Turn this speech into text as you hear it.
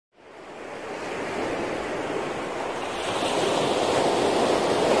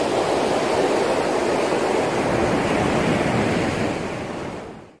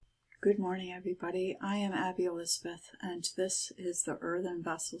morning, everybody. I am Abby Elizabeth, and this is the Earthen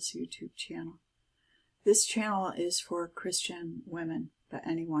Vessels YouTube channel. This channel is for Christian women, but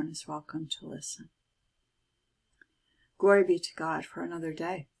anyone is welcome to listen. Glory be to God for another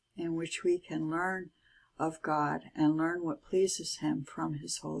day in which we can learn of God and learn what pleases Him from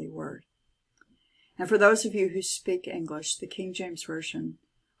His holy word. And for those of you who speak English, the King James Version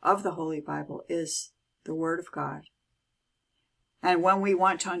of the Holy Bible is the Word of God. And when we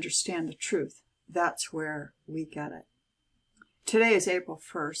want to understand the truth, that's where we get it. Today is April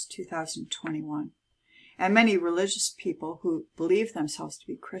 1st, 2021, and many religious people who believe themselves to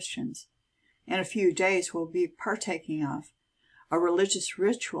be Christians in a few days will be partaking of a religious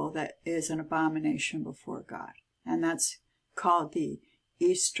ritual that is an abomination before God, and that's called the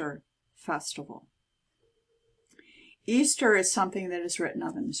Easter festival. Easter is something that is written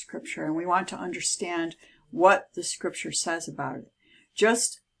of in the Scripture, and we want to understand what the Scripture says about it.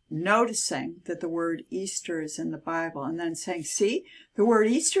 Just noticing that the word Easter is in the Bible and then saying, see, the word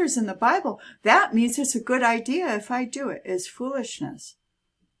Easter is in the Bible, that means it's a good idea if I do it, is foolishness.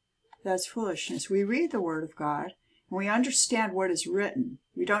 That's foolishness. We read the Word of God and we understand what is written.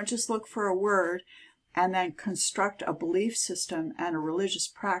 We don't just look for a word and then construct a belief system and a religious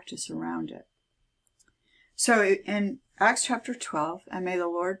practice around it. So in Acts chapter 12, and may the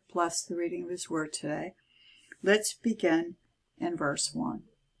Lord bless the reading of His Word today, let's begin in verse 1.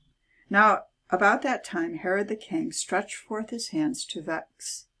 Now, about that time, Herod the king stretched forth his hands to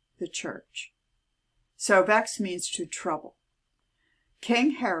vex the church. So vex means to trouble.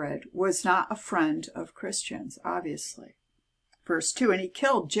 King Herod was not a friend of Christians, obviously. Verse 2, and he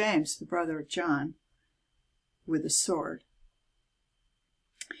killed James, the brother of John, with a sword.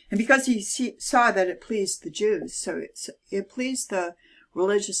 And because he saw that it pleased the Jews, so it pleased the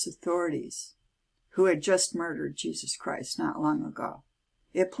religious authorities who had just murdered Jesus Christ not long ago.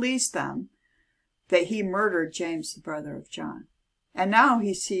 It pleased them that he murdered James, the brother of John. And now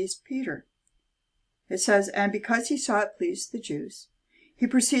he seized Peter. It says, and because he saw it pleased the Jews, he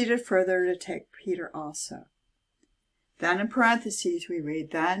proceeded further to take Peter also. Then in parentheses we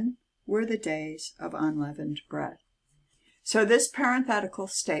read, then were the days of unleavened bread. So this parenthetical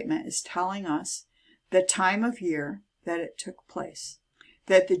statement is telling us the time of year that it took place,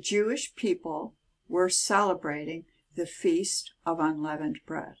 that the Jewish people were celebrating the Feast of Unleavened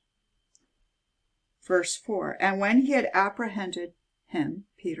Bread. Verse 4, and when he had apprehended him,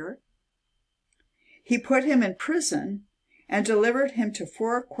 Peter, he put him in prison and delivered him to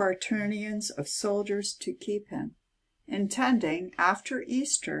 4 quaternions of soldiers to keep him, intending after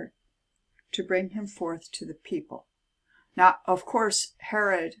Easter to bring him forth to the people. Now, of course,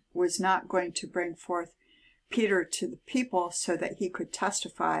 Herod was not going to bring forth Peter to the people so that he could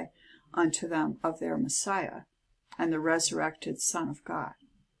testify unto them of their Messiah and the resurrected Son of God.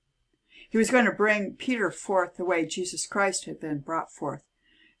 He was going to bring Peter forth the way Jesus Christ had been brought forth,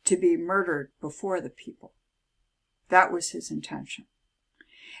 to be murdered before the people. That was his intention.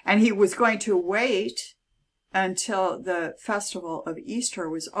 And he was going to wait until the festival of Easter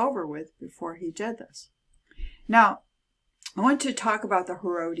was over with before he did this. Now, I want to talk about the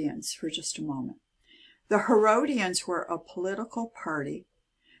Herodians for just a moment. The Herodians were a political party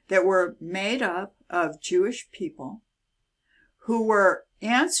that were made up of Jewish people who were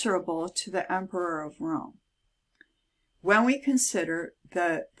answerable to the emperor of Rome. When we consider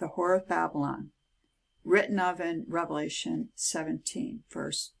the whore of Babylon, written of in Revelation 17,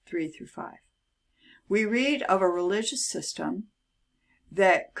 verse 3 through 5, we read of a religious system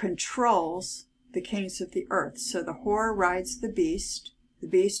that controls the kings of the earth. So the whore rides the beast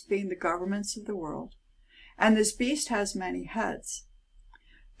being the governments of the world, and this beast has many heads.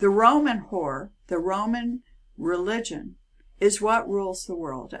 The Roman whore, the Roman religion, is what rules the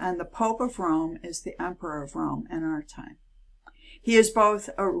world, and the Pope of Rome is the Emperor of Rome in our time. He is both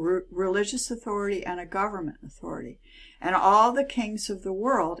a religious authority and a government authority, and all the kings of the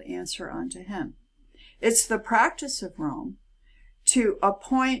world answer unto him. It's the practice of Rome to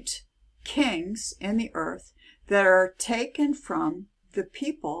appoint kings in the earth that are taken from the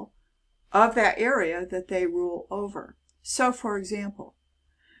people of that area that they rule over. So, for example,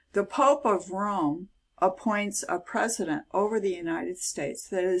 the Pope of Rome appoints a president over the United States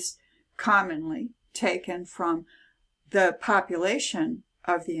that is commonly taken from the population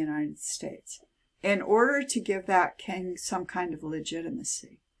of the United States in order to give that king some kind of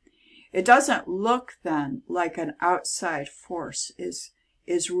legitimacy. It doesn't look then like an outside force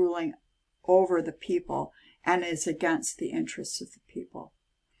is ruling over the people and is against the interests of the people.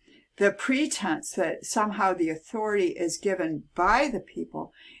 The pretense that somehow the authority is given by the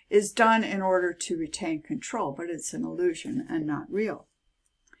people is done in order to retain control, but it's an illusion and not real.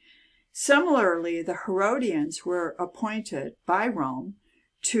 Similarly, the Herodians were appointed by Rome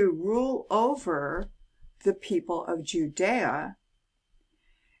to rule over the people of Judea,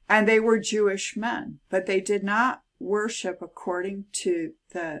 and they were Jewish men, but they did not worship according to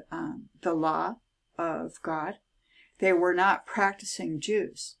the law of God. They were not practicing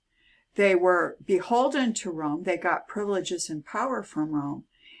Jews. They were beholden to Rome. They got privileges and power from Rome,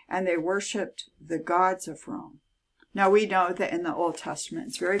 and they worshipped the gods of Rome. Now, we know that in the Old Testament,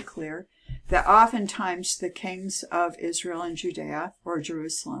 it's very clear that oftentimes the kings of Israel and Judea, or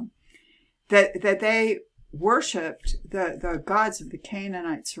Jerusalem, that they worshipped the gods of the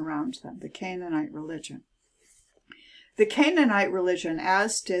Canaanites around them, the Canaanite religion. The Canaanite religion,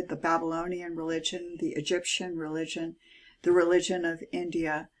 as did the Babylonian religion, the Egyptian religion, the religion of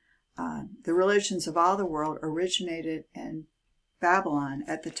India, the religions of all the world originated in Babylon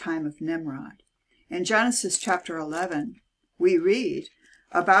at the time of Nimrod. In Genesis chapter 11, we read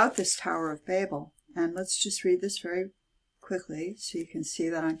about this Tower of Babel. And let's just read this very quickly so you can see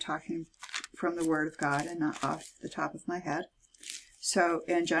that I'm talking from the Word of God and not off the top of my head. So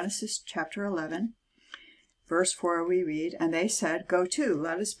in Genesis chapter 11, verse 4, we read, "And they said, Go to,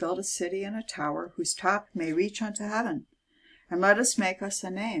 let us build a city and a tower whose top may reach unto heaven, and let us make us a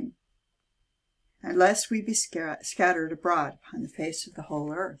name, and lest we be scattered abroad upon the face of the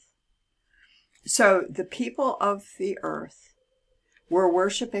whole earth." So the people of the earth were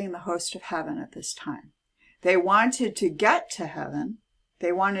worshiping the host of heaven at this time. They wanted to get to heaven.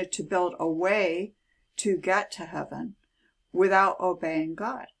 They wanted to build a way to get to heaven without obeying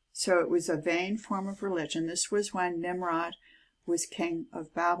God. So it was a vain form of religion. This was when Nimrod was king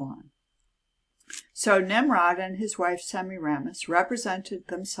of Babylon. So Nimrod and his wife Semiramis represented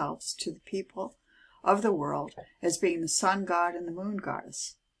themselves to the people of the world as being the sun god and the moon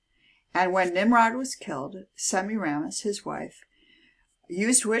goddess. And when Nimrod was killed, Semiramis, his wife,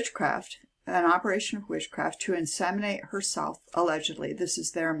 used witchcraft, an operation of witchcraft, to inseminate herself, allegedly. This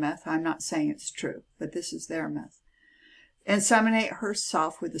is their myth. I'm not saying it's true, but this is their myth. Inseminate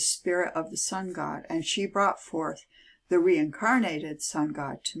herself with the spirit of the sun god, and she brought forth the reincarnated sun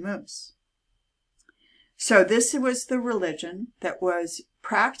god Tammuz. So this was the religion that was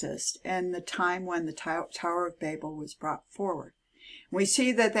practiced in the time when the Tower of Babel was brought forward. We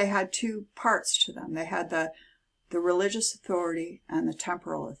see that they had two parts to them. They had the religious authority and the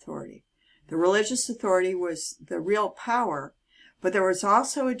temporal authority. The religious authority was the real power, but there was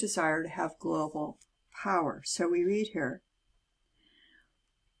also a desire to have global power. So we read here,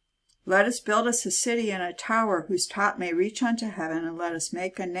 "Let us build us a city and a tower whose top may reach unto heaven, and let us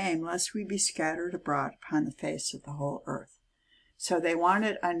make a name, lest we be scattered abroad upon the face of the whole earth." So they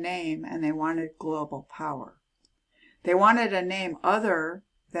wanted a name, and they wanted global power. They wanted a name other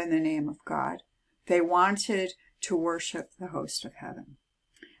than the name of God. They wanted to worship the host of heaven.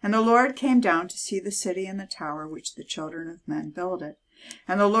 "And the Lord came down to see the city and the tower which the children of men builded.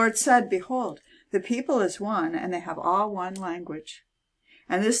 And the Lord said, Behold, the people is one, and they have all one language.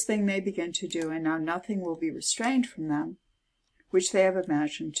 And this thing they begin to do, and now nothing will be restrained from them, which they have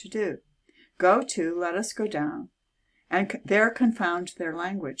imagined to do. Go to, let us go down, and there confound their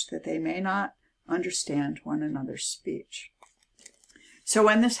language, that they may not understand one another's speech." So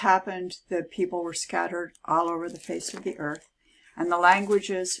when this happened, the people were scattered all over the face of the earth, and the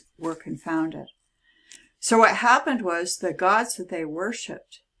languages were confounded. So what happened was the gods that they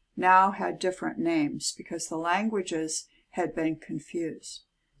worshipped now had different names because the languages had been confused.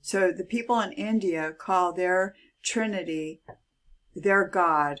 So the people in India call their Trinity, their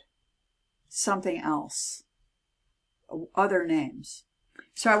God, something else, other names.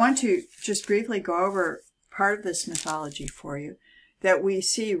 So I want to just briefly go over part of this mythology for you that we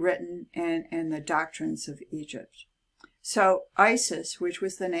see written in the doctrines of Egypt. So Isis, which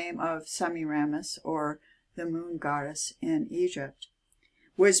was the name of Semiramis, or the moon goddess in Egypt,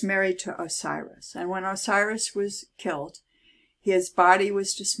 was married to Osiris. And when Osiris was killed, his body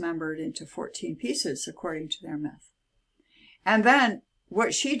was dismembered into 14 pieces, according to their myth. And then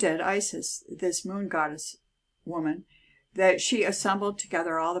what she did, Isis, this moon goddess woman, that she assembled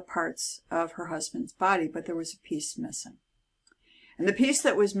together all the parts of her husband's body, but there was a piece missing. And the piece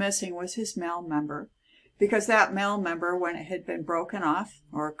that was missing was his male member, because that male member, when it had been broken off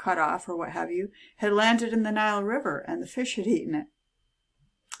or cut off or what have you, had landed in the Nile River and the fish had eaten it.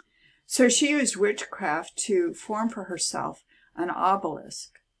 So she used witchcraft to form for herself an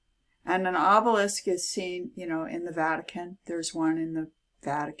obelisk. And an obelisk is seen, in the Vatican. There's one in the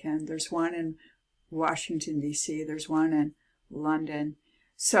Vatican. There's one in Washington, D.C. There's one in London.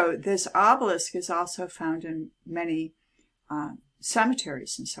 So this obelisk is also found in many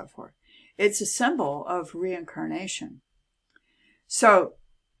cemeteries and so forth. It's a symbol of reincarnation. So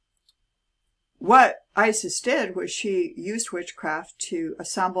what Isis did was she used witchcraft to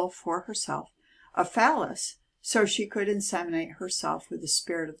assemble for herself a phallus so she could inseminate herself with the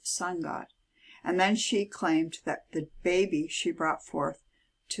spirit of the sun god. And then she claimed that the baby she brought forth,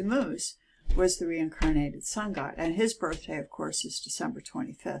 Tammuz, was the reincarnated sun god. And his birthday, of course, is December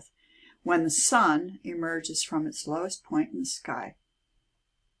 25th, when the sun emerges from its lowest point in the sky.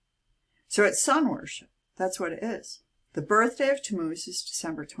 So it's sun worship. That's what it is. The birthday of Tammuz is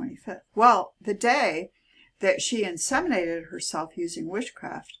December 25th. Well, the day that she inseminated herself using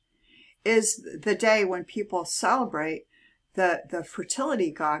witchcraft is the day when people celebrate the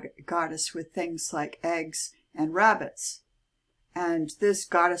fertility goddess with things like eggs and rabbits. And this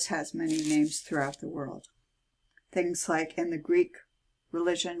goddess has many names throughout the world. Things like in the Greek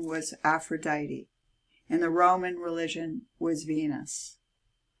religion was Aphrodite. In the Roman religion was Venus.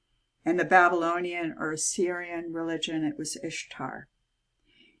 In the Babylonian or Assyrian religion, it was Ishtar.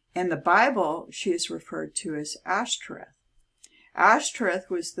 In the Bible, she is referred to as Ashtoreth. Ashtoreth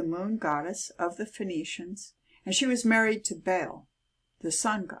was the moon goddess of the Phoenicians, and she was married to Baal, the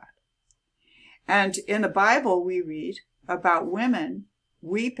sun god. And in the Bible, we read about women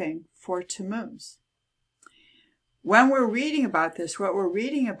weeping for Tammuz. When we're reading about this, what we're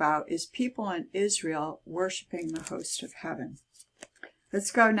reading about is people in Israel worshiping the host of heaven.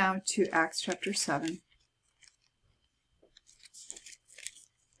 Let's go now to Acts chapter 7.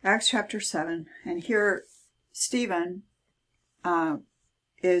 Acts chapter 7, and here Stephen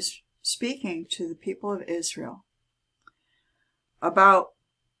is speaking to the people of Israel about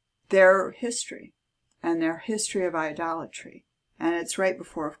their history and their history of idolatry. And it's right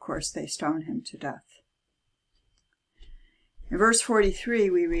before, of course, they stone him to death. In verse 43,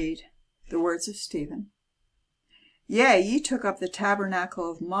 we read the words of Stephen. Yea, ye took up the tabernacle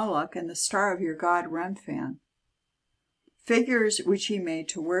of Moloch and the star of your god Remphan, figures which ye made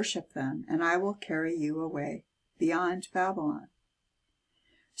to worship them, and I will carry you away beyond Babylon.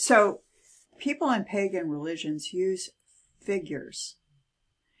 So, people in pagan religions use figures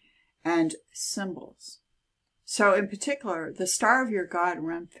and symbols. So, in particular, the star of your god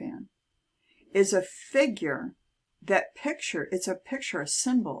Remphan is a figure it's a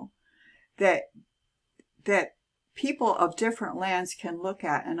symbol that people of different lands can look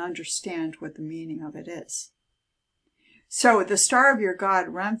at and understand what the meaning of it is. So the star of your god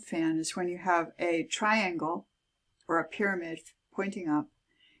Remphan is when you have a triangle or a pyramid pointing up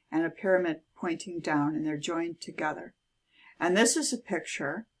and a pyramid pointing down, and they're joined together. And this is a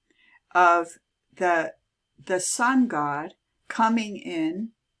picture of the sun god coming in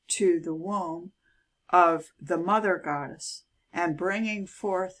to the womb of the mother goddess and bringing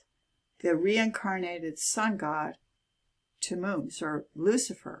forth the reincarnated sun god Tammuz, or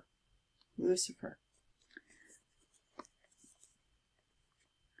Lucifer.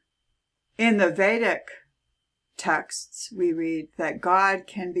 In the Vedic texts, we read that God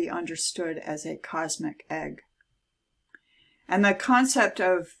can be understood as a cosmic egg. And the concept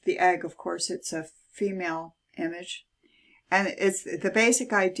of the egg, of course, it's a female image. And it's the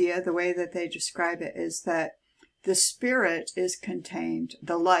basic idea, the way that they describe it, is that the spirit is contained,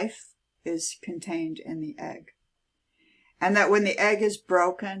 the life is contained in the egg. And that when the egg is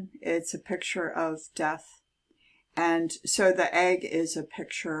broken, it's a picture of death. And so the egg is a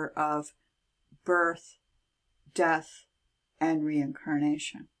picture of birth, death, and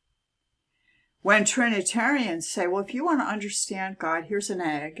reincarnation. When Trinitarians say, well, if you want to understand God, here's an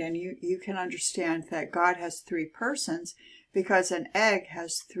egg, and you can understand that God has three persons because an egg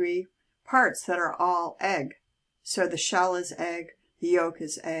has three parts that are all egg. So the shell is egg, the yolk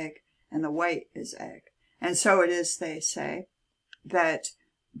is egg, and the white is egg. And so it is, they say, that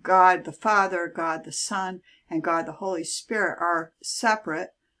God the Father, God the Son, and God the Holy Spirit are separate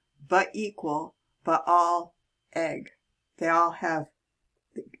but equal, but all egg. They all have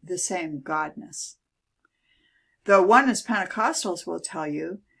the same godness. The Oneness Pentecostals will tell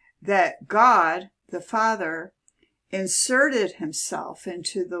you that God the Father inserted himself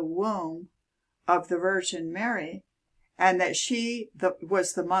into the womb of the Virgin Mary, and that she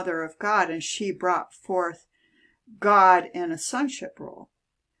was the mother of God, and she brought forth God in a sonship role.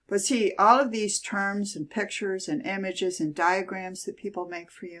 But see, all of these terms and pictures and images and diagrams that people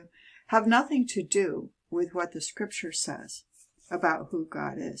make for you have nothing to do with what the Scripture says about who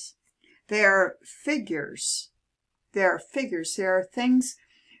God is. They are figures. They are figures. They are things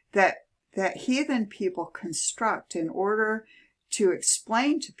that heathen people construct in order to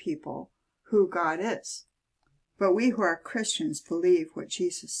explain to people who God is. But we who are Christians believe what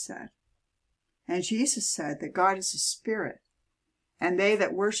Jesus said. And Jesus said that God is a spirit, and they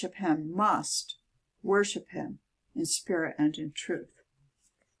that worship him must worship him in spirit and in truth.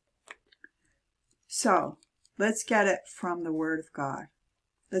 So, let's get it from the Word of God.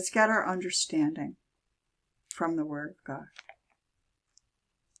 Let's get our understanding from the Word of God.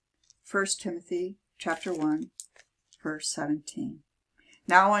 1 Timothy chapter 1, verse 17.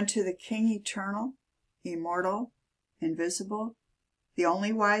 Now unto the King eternal, immortal, invisible, the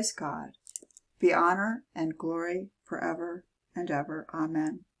only wise God, be honor and glory forever and ever.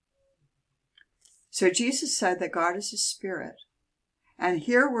 Amen. So Jesus said that God is a spirit. And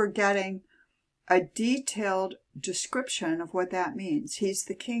here we're getting a detailed description of what that means. He's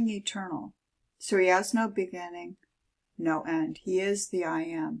the King eternal. So he has no beginning, no end. He is the I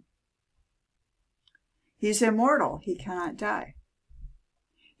am. He's immortal. He cannot die.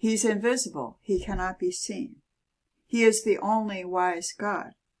 He's invisible. He cannot be seen. He is the only wise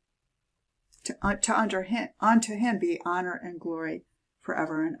God. Unto him be honor and glory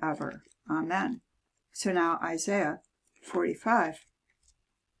forever and ever. Amen. So now Isaiah 45.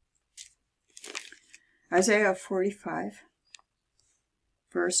 Isaiah 45,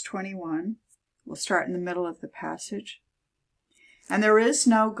 verse 21. We'll start in the middle of the passage. And there is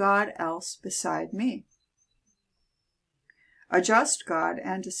no God else beside me, a just God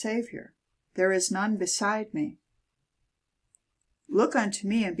and a Savior. There is none beside me. Look unto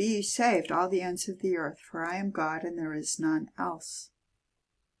me, and be ye saved, all the ends of the earth, for I am God, and there is none else.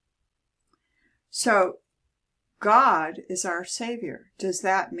 So, God is our Savior. Does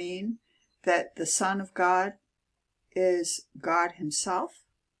that mean that the Son of God is God himself?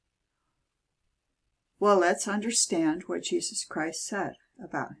 Well, let's understand what Jesus Christ said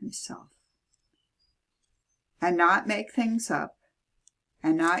about himself. And not make things up,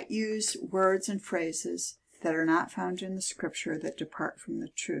 and not use words and phrases that are not found in the Scripture that depart from the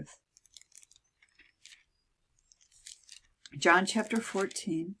truth. John chapter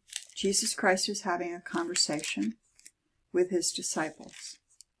 14, Jesus Christ was having a conversation with his disciples.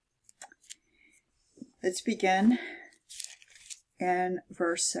 Let's begin in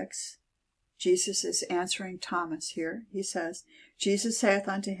verse 6. Jesus is answering Thomas here. He says, Jesus saith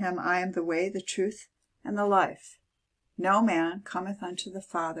unto him, I am the way, the truth, and the life. No man cometh unto the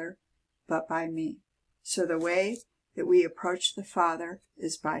Father but by me. So the way that we approach the Father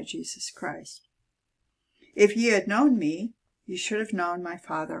is by Jesus Christ. If ye had known me, ye should have known my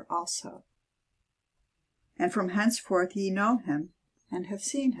Father also. And from henceforth ye know him, and have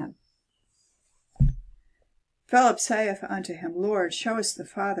seen him. Philip saith unto him, Lord, show us the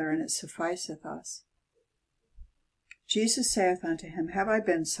Father, and it sufficeth us. Jesus saith unto him, Have I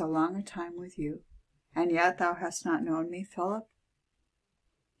been so long a time with you, and yet thou hast not known me, Philip?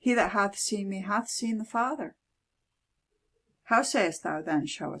 He that hath seen me hath seen the Father. How sayest thou then,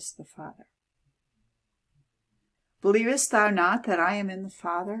 Show us the Father? Believest thou not that I am in the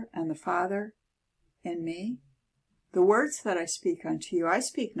Father, and the Father in me? The words that I speak unto you, I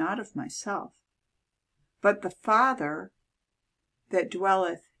speak not of myself, but the Father that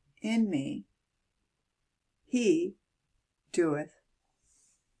dwelleth in me, he doeth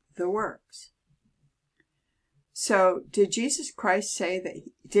the works. So, did Jesus Christ say that,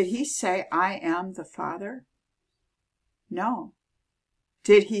 did he say, I am the Father? No.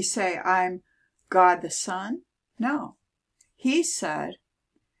 Did he say, I'm God the Son? No. He said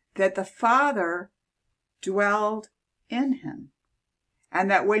that the Father dwelled in him, and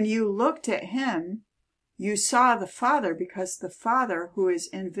that when you looked at him, you saw the Father, because the Father, who is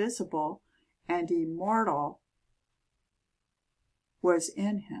invisible and immortal, was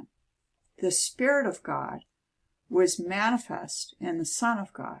in him. The Spirit of God was manifest in the Son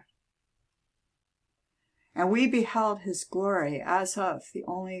of God. And we beheld his glory as of the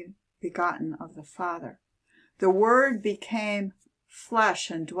only begotten of the Father. The Word became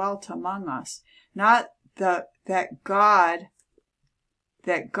flesh and dwelt among us. Not that God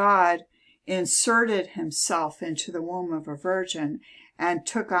inserted himself into the womb of a virgin and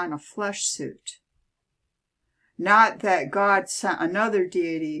took on a flesh suit. Not that God sent another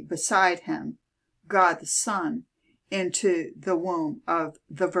deity beside him, God the Son, into the womb of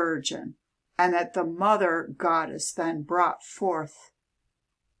the virgin, and that the mother goddess then brought forth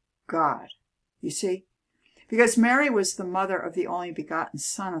God. You see? Because Mary was the mother of the only begotten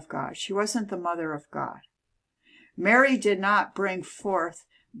Son of God. She wasn't the mother of God. Mary did not bring forth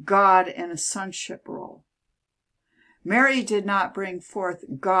God in a sonship role. Mary did not bring forth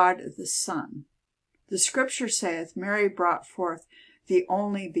God the Son. The Scripture saith Mary brought forth the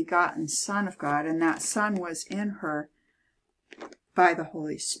only begotten Son of God, and that Son was in her by the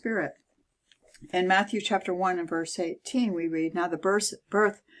Holy Spirit. In Matthew chapter 1 and verse 18 we read, Now the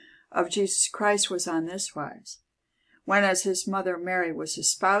birth of Jesus Christ was on this wise. When as his mother Mary was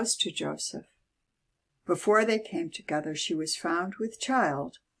espoused to Joseph, before they came together, she was found with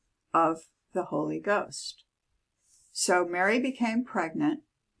child of the Holy Ghost. So Mary became pregnant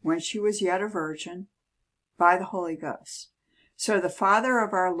when she was yet a virgin by the Holy Ghost. So the Father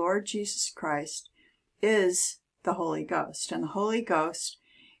of our Lord Jesus Christ is the Holy Ghost, and the Holy Ghost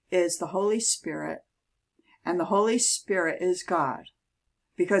is the Holy Spirit, and the Holy Spirit is God,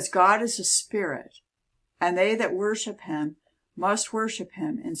 because God is a spirit, and they that worship him must worship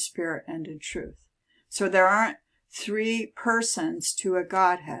him in spirit and in truth. So there aren't three persons to a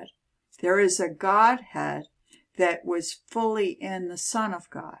Godhead. There is a Godhead that was fully in the Son of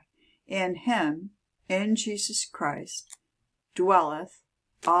God. In him, in Jesus Christ, dwelleth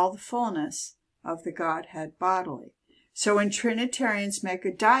all the fullness of the Godhead bodily. So when Trinitarians make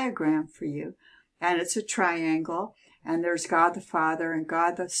a diagram for you, and it's a triangle, and there's God the Father, and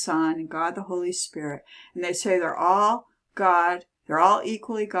God the Son, and God the Holy Spirit, and they say they're all God, they're all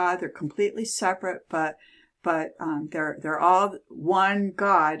equally God, they're completely separate, but they're all one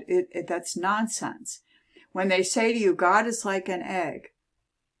God. That's nonsense. When they say to you, God is like an egg,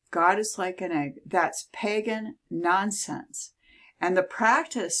 God is like an egg, that's pagan nonsense. And the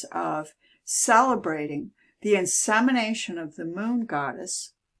practice of celebrating the insemination of the moon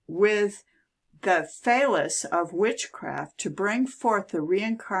goddess with the phallus of witchcraft to bring forth the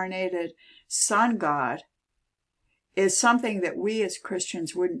reincarnated sun god is something that we as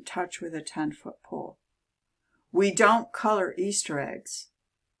Christians wouldn't touch with a 10-foot pole. We don't color Easter eggs.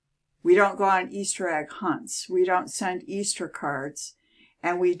 We don't go on Easter egg hunts. We don't send Easter cards.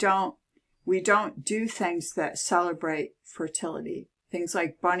 And we don't do things that celebrate fertility. Things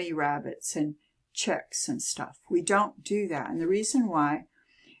like bunny rabbits and chicks and stuff. We don't do that. And the reason why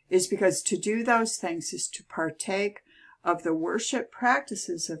is because to do those things is to partake of the worship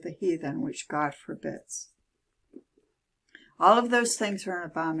practices of the heathen, which God forbids. All of those things are an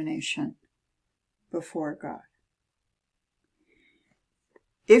abomination before God.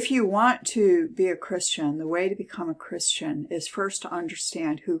 If you want to be a Christian, the way to become a Christian is first to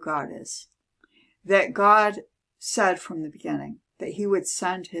understand who God is. That God said from the beginning that he would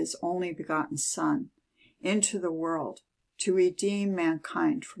send his only begotten Son into the world to redeem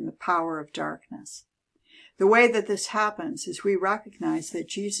mankind from the power of darkness. The way that this happens is we recognize that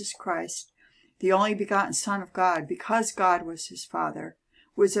Jesus Christ, the only begotten Son of God, because God was his Father,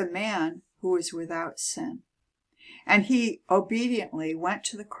 was a man who was without sin. And he obediently went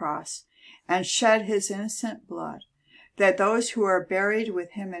to the cross and shed his innocent blood, that those who are buried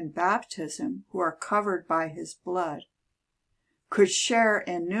with him in baptism, who are covered by his blood, could share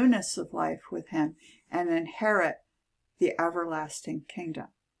in newness of life with him and inherit the everlasting kingdom.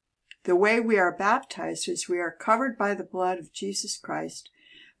 The way we are baptized is we are covered by the blood of Jesus Christ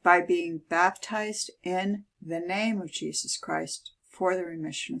by being baptized in the name of Jesus Christ for the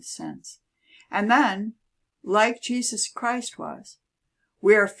remission of sins. And then, like Jesus Christ was,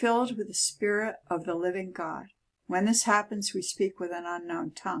 we are filled with the Spirit of the living God. When this happens, we speak with an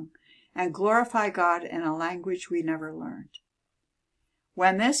unknown tongue and glorify God in a language we never learned.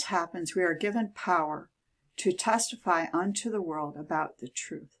 When this happens, we are given power to testify unto the world about the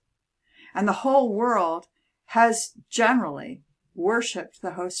truth. And the whole world has generally worshipped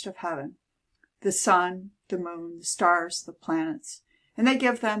the host of heaven, the sun, the moon, the stars, the planets, and they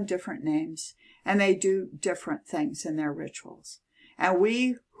give them different names, and they do different things in their rituals. And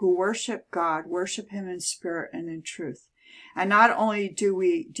we who worship God worship him in spirit and in truth. And not only do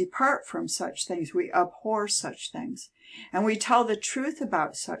we depart from such things, we abhor such things. And we tell the truth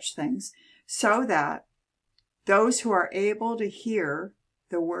about such things so that those who are able to hear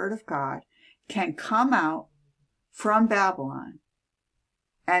the word of God can come out from Babylon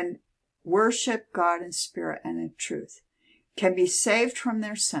and worship God in spirit and in truth, can be saved from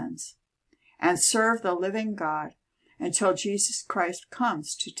their sins, and serve the living God until Jesus Christ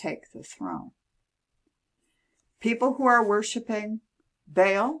comes to take the throne. People who are worshiping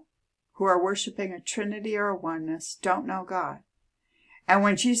Baal, who are worshiping a Trinity or a oneness, don't know God. And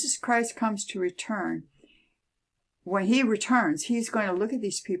when Jesus Christ comes to return, when he returns, he's going to look at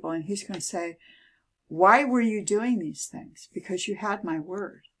these people and he's going to say, why were you doing these things? Because you had my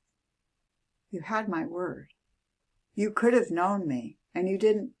word. You had my word. You could have known me, and you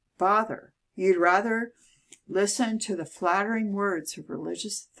didn't bother. You'd rather listen to the flattering words of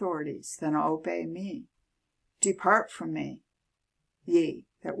religious authorities than obey me. Depart from me, ye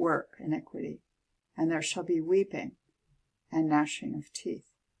that work iniquity, and there shall be weeping and gnashing of teeth.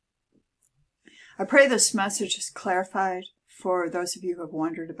 I pray this message is clarified for those of you who have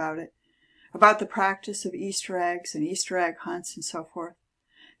wondered about it, about the practice of Easter eggs and Easter egg hunts and so forth.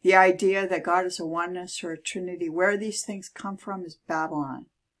 The idea that God is a oneness or a Trinity, where these things come from is Babylon.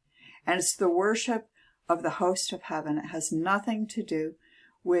 And it's the worship of the host of heaven. It has nothing to do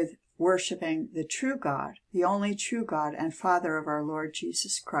with worshiping the true God, the only true God and Father of our Lord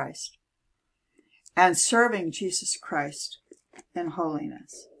Jesus Christ, and serving Jesus Christ in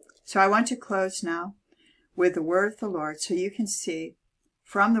holiness. So I want to close now with the word of the Lord so you can see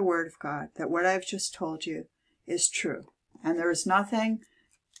from the word of God that what I've just told you is true. And there is nothing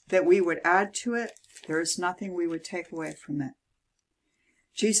that we would add to it. There is nothing we would take away from it.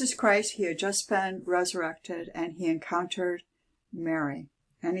 Jesus Christ, he had just been resurrected, and he encountered Mary.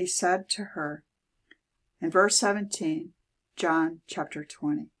 And he said to her, in verse 17, John chapter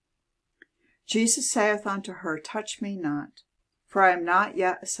 20, Jesus saith unto her, touch me not, for I am not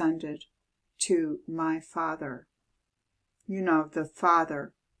yet ascended to my Father. You know, the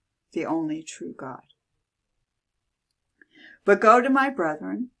Father, the only true God. But go to my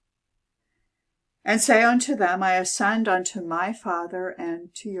brethren, and say unto them, I ascend unto my Father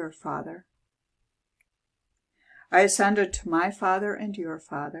and to your Father. I ascended to my Father and your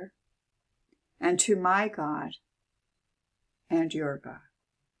Father, and to my God and your God.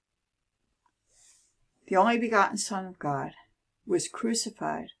 The only begotten Son of God was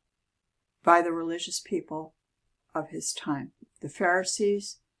crucified by the religious people of his time, the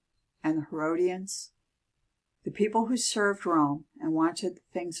Pharisees and the Herodians, the people who served Rome and wanted the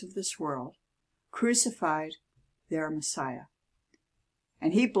things of this world, crucified their Messiah.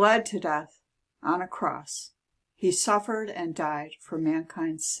 And he bled to death on a cross. He suffered and died for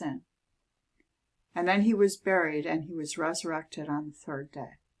mankind's sin. And then he was buried, and he was resurrected on the third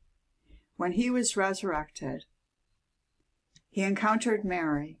day. When he was resurrected, he encountered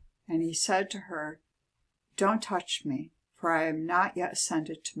Mary, and he said to her, don't touch me, for I am not yet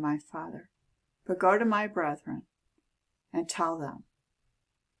ascended to my Father, but go to my brethren and tell them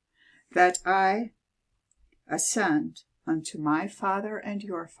that I ascend unto my Father and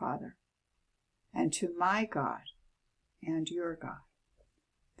your Father, and to my God and your God.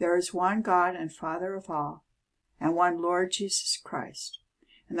 There is one God and Father of all, and one Lord Jesus Christ.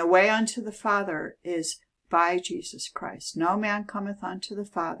 And the way unto the Father is by Jesus Christ. No man cometh unto the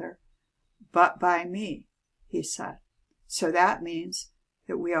Father but by me, he said. So that means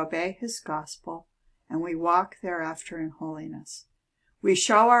that we obey his gospel and we walk thereafter in holiness. We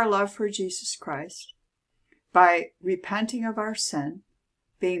show our love for Jesus Christ by repenting of our sin,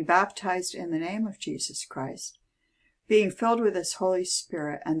 being baptized in the name of Jesus Christ, being filled with his Holy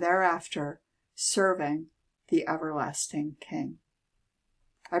Spirit, and thereafter serving the everlasting King.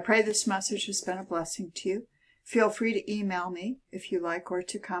 I pray this message has been a blessing to you. Feel free to email me if you like, or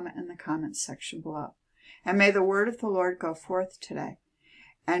to comment in the comments section below. And may the word of the Lord go forth today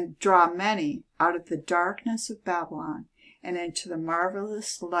and draw many out of the darkness of Babylon and into the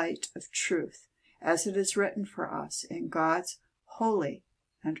marvelous light of truth, as it is written for us in God's holy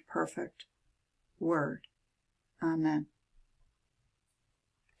and perfect word. Amen.